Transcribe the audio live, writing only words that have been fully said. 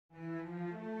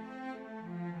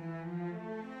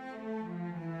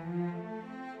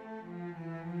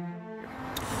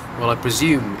Well, I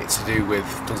presume it's to do with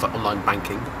things like online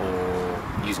banking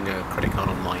or using a credit card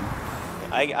online.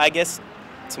 I guess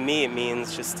to me it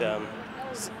means just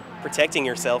protecting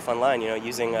yourself online,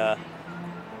 using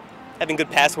having good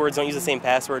passwords. Don't use the same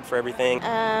password for everything.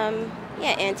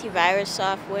 Yeah, antivirus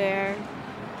software,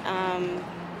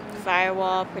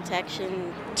 firewall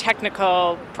protection.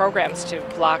 Technical programs to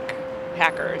block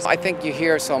hackers. I think you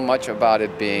hear so much about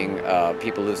it being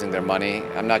people losing their money.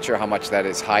 I'm not sure how much that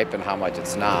is hype and how much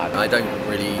it's not.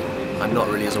 I'm not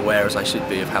really as aware as I should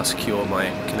be of how secure my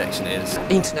connection is.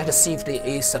 Internet safety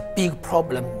is a big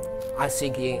problem. I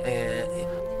think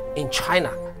in China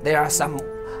there are some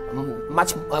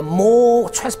much more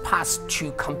trespass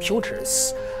to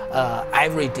computers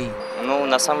every day. Ну,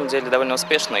 на самом деле довольно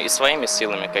успешно и своими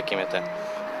силами какими-то.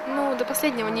 Ну, до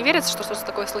последнего не верится, что что-то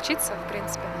такое случится, в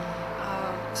принципе.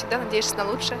 Всегда надеешься на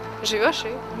лучшее, живешь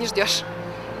и не ждешь.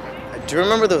 Do you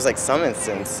remember there was like some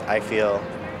instance, I feel,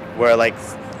 where like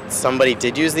somebody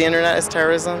did use the internet as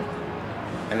terrorism?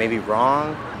 I may be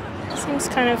wrong. Seems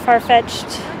kind of far-fetched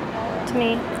to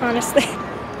me, honestly.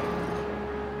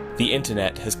 The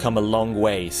internet has come a long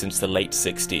way since the late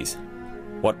 60s.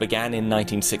 What began in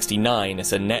 1969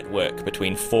 as a network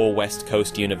between 4 West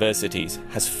Coast universities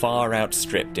has far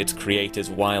outstripped its creators'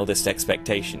 wildest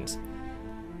expectations.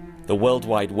 The World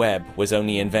Wide Web was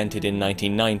only invented in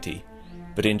 1990,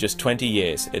 but in just 20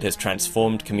 years it has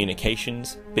transformed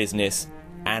communications, business,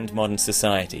 and modern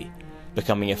society,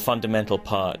 becoming a fundamental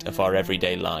part of our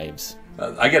everyday lives.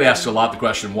 I get asked a lot the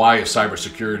question, why is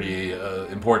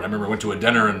cybersecurity important? I remember I went to a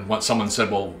dinner and someone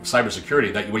said, well,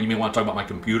 cybersecurity, what, you mean want to talk about my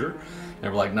computer?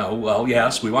 And we're like, no, well,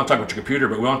 yes, we want to talk about your computer,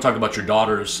 but we want to talk about your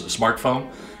daughter's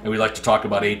smartphone. And we like to talk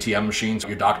about ATM machines,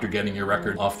 your doctor getting your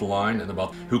record off the line, and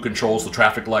about who controls the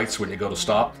traffic lights when you go to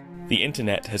stop. The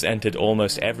internet has entered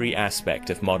almost every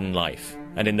aspect of modern life,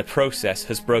 and in the process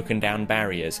has broken down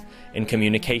barriers in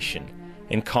communication,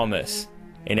 in commerce,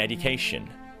 in education,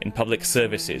 in public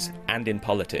services, and in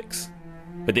politics.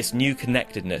 But this new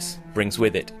connectedness brings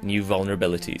with it new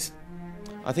vulnerabilities.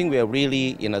 I think we are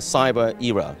really in a cyber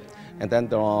era. And then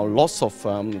there are lots of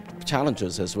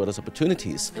challenges as well as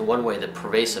opportunities. In one way, the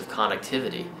pervasive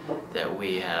connectivity that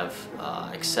we have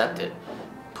accepted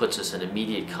puts us in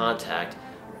immediate contact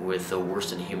with the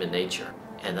worst in human nature.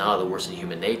 And not the worst in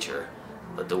human nature,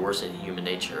 but the worst in human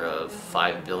nature of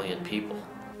 5 billion people.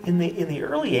 In the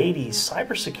early 80s,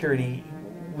 cybersecurity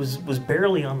was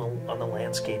barely on the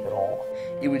landscape at all.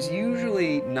 It was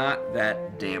usually not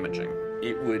that damaging.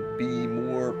 It would be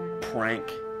more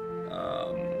prank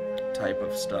type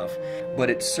of stuff, but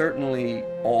it's certainly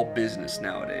all business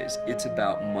nowadays. It's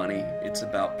about money, it's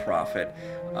about profit.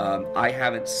 I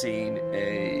haven't seen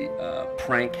a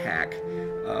prank hack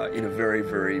in a very,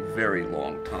 very, very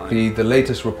long time. The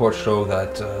latest reports show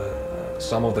that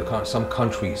some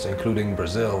countries, including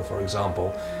Brazil, for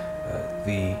example,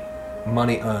 the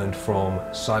money earned from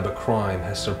cybercrime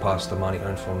has surpassed the money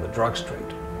earned from the drugs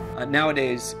trade.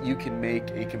 Nowadays, you can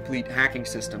make a complete hacking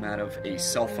system out of a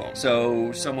cell phone.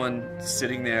 So someone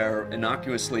sitting there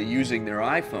innocuously using their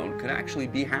iPhone could actually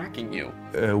be hacking you.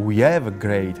 We have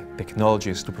great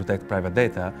technologies to protect private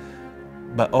data,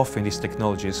 but often these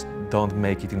technologies don't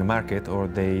make it in the market or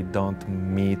they don't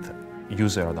meet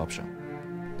user adoption.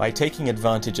 By taking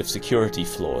advantage of security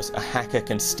flaws, a hacker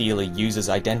can steal a user's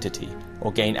identity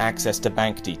or gain access to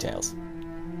bank details.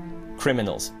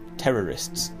 Criminals,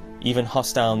 terrorists, even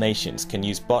hostile nations can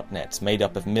use botnets made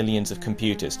up of millions of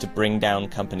computers to bring down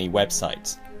company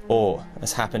websites, or,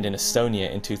 as happened in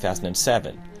Estonia in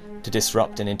 2007, to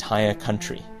disrupt an entire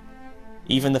country.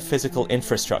 Even the physical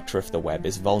infrastructure of the web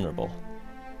is vulnerable.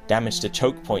 Damage to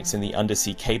choke points in the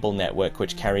undersea cable network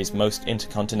which carries most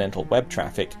intercontinental web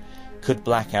traffic could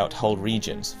black out whole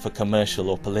regions for commercial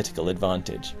or political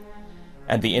advantage.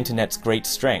 And the internet's great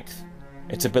strength,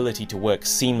 its ability to work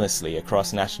seamlessly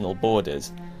across national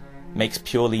borders, makes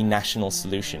purely national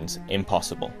solutions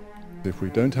impossible. If we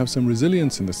don't have some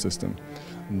resilience in the system,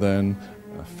 then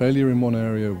a failure in one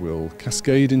area will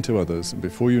cascade into others, and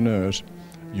before you know it,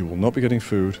 you will not be getting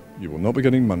food, you will not be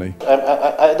getting money.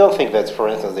 I don't think that, for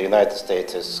instance, the United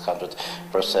States is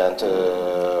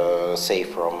 100%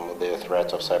 safe from the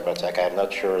threat of cyber attack. I'm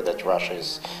not sure that Russia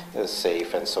is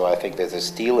safe, and so I think this is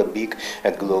still a big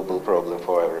and global problem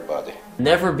for everybody.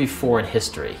 Never before in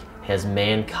history has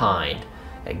mankind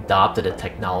adopted a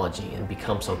technology and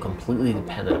become so completely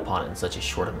dependent upon it in such a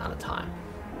short amount of time.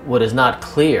 What is not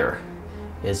clear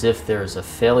is if there's a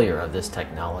failure of this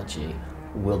technology,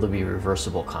 will there be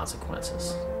reversible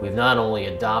consequences? We've not only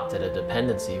adopted a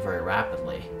dependency very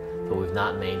rapidly, but we've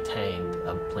not maintained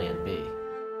a plan B.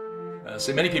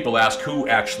 See, many people ask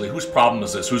whose problem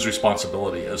is this, whose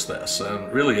responsibility is this?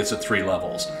 And really it's at three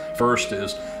levels. First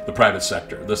is the private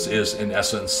sector. This is, in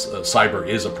essence, cyber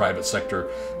is a private sector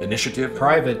initiative.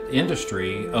 Private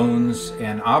industry owns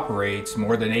and operates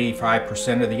more than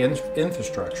 85% of the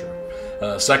infrastructure.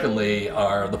 Secondly,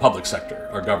 are the public sector,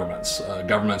 our governments.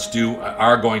 Governments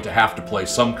are going to have to play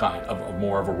some kind of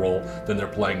more of a role than they're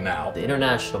playing now. The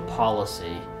international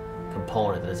policy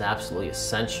component that is absolutely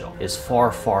essential is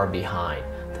far, far behind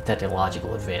the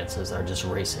technological advances that are just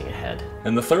racing ahead.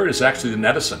 And the third is actually the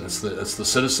netizen. It's the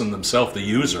citizen themselves, the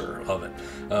user of it.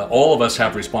 All of us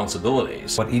have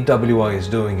responsibilities. What EWI is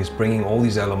doing is bringing all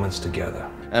these elements together.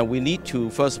 And we need to,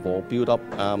 first of all, build up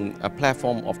a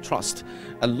platform of trust.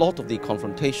 A lot of the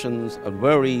confrontations and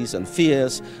worries and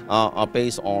fears are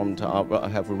based on,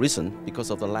 have arisen because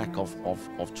of the lack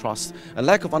of trust and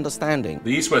lack of understanding.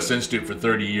 The EastWest Institute for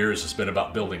 30 years has been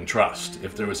about building trust.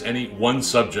 If there was any one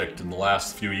subject in the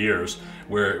last few years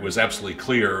where it was absolutely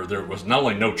clear there was not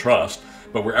only no trust,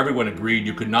 but where everyone agreed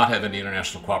you could not have any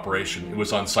international cooperation, it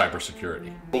was on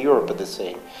cybersecurity. In Europe it's the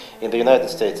same. In the United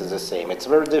States it's the same. It's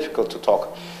very difficult to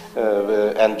talk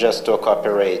and just to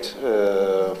cooperate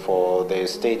for the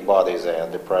state bodies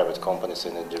and the private companies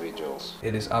and individuals.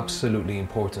 It is absolutely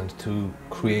important to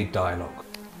create dialogue.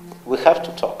 We have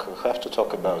to talk. We have to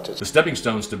talk about it. The stepping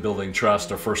stones to building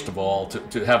trust are, first of all,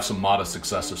 to have some modest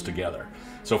successes together.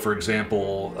 So, for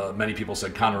example, many people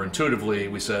said counterintuitively,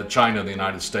 we said China and the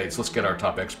United States, let's get our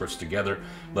top experts together,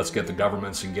 let's get the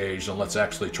governments engaged, and let's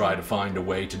actually try to find a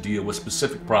way to deal with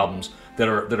specific problems that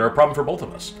are a problem for both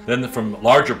of us. Then from the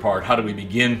larger part, how do we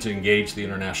begin to engage the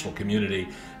international community,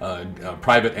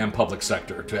 private and public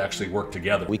sector, to actually work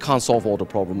together? We can't solve all the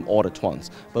problems all at once,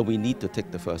 but we need to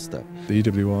take the first step. The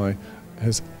EWI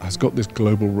has got this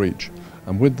global reach,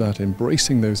 and with that,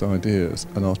 embracing those ideas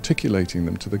and articulating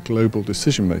them to the global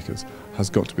decision makers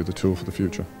has got to be the tool for the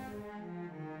future.